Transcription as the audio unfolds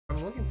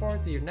I'm looking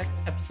forward to your next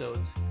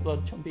episodes.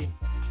 Blood Chumpy.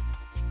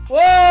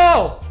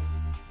 Whoa!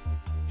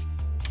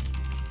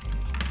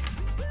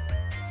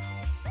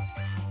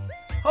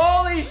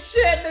 Holy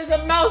shit, there's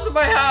a mouse in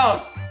my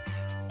house!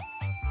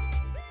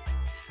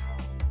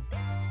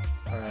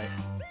 Alright.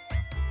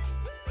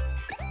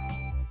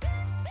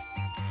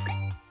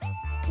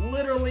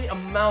 Literally a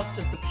mouse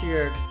just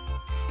appeared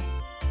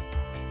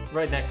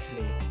right next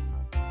to me.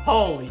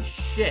 Holy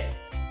shit.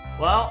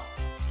 Well,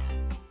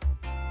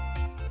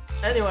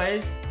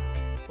 anyways,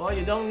 well,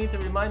 you don't need to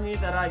remind me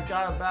that I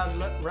got a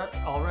bad rep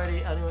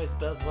already. Anyways,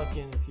 best luck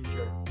in the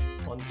future.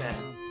 One fan.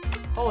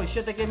 Holy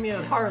shit, they gave me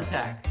a heart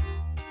attack.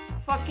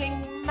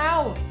 Fucking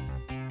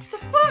mouse. The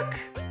fuck?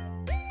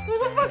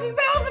 There's a fucking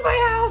mouse in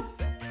my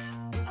house.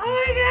 Oh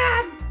my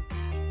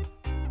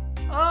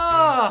god.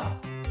 Ah.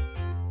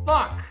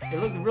 Fuck. It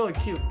looked really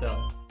cute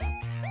though.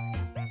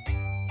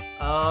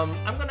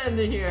 I'm gonna end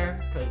it here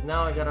because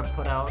now I gotta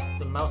put out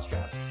some mouse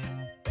traps.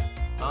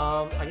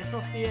 I guess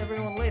I'll see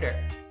everyone later.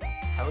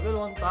 Have a good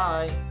one.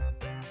 Bye.